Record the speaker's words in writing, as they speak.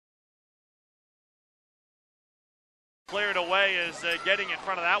Cleared away is getting in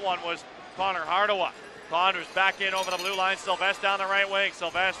front of that one was Connor Hardawa. Condors back in over the blue line. Sylvestre down the right wing.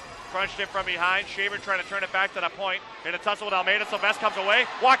 Sylvestre crunched it from behind. Shaver trying to turn it back to the point. In a tussle with Almeida. Sylvestre comes away.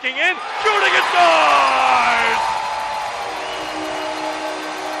 Walking in. Shooting and scores!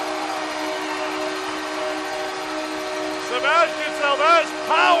 Sebastien Sylvestre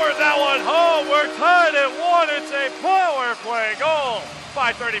powered that one home. We're tied at 1. It's a power play goal.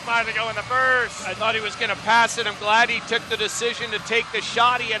 5:35 to go in the first. I thought he was going to pass it. I'm glad he took the decision to take the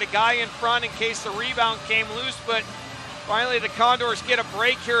shot. He had a guy in front in case the rebound came loose, but finally the Condors get a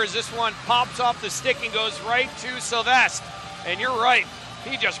break here as this one pops off the stick and goes right to Sylvestre. And you're right,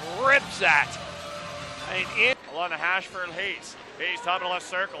 he just rips that. Along to Hashford Hayes. Hayes top of the left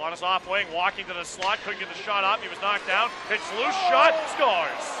circle on his off wing, walking to the slot, couldn't get the shot up. He was knocked down. Hits loose, shot,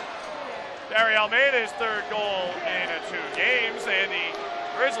 scores. Barry Almeida's third goal in 2 games, and the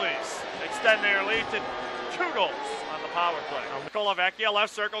Grizzlies extend their lead to 2 goals on the power play. Colavecchia,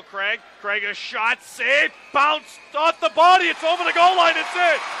 left circle, Craig. Craig a shot, save, bounced off the body. It's over the goal line. It's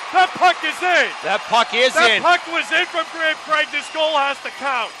in. That puck is in. That puck is in. That puck was in from Graham Craig. This goal has to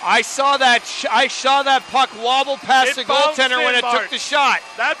count. I saw that. I saw that puck wobble past the goaltender when it took the shot.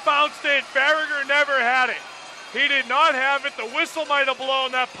 That bounced in. Farragher never had it. He did not have it. The whistle might have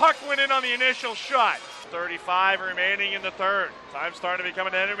blown. That puck went in on the initial shot. 35 remaining in the third. Time starting to become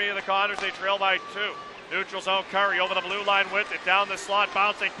an enemy of the Condors. They trail by 2. Neutral zone, Curry over the blue line with it. Down the slot,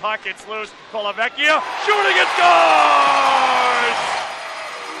 bouncing puck. It's loose. Colavecchia shooting and scores!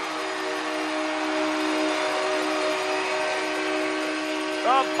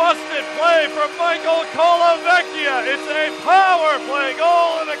 A busted play from Michael Colavecchia. It's a power play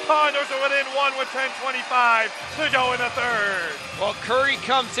goal, and the Condors are within 1 with 10:25 to go in the third. Well, Curry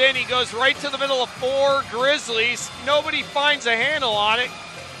comes in. He goes right to the middle of 4 Grizzlies. Nobody finds a handle on it.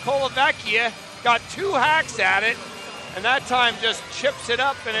 Colavecchia got 2 hacks at it, and that time just chips it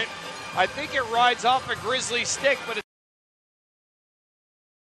up, and I think it rides off a Grizzly stick, but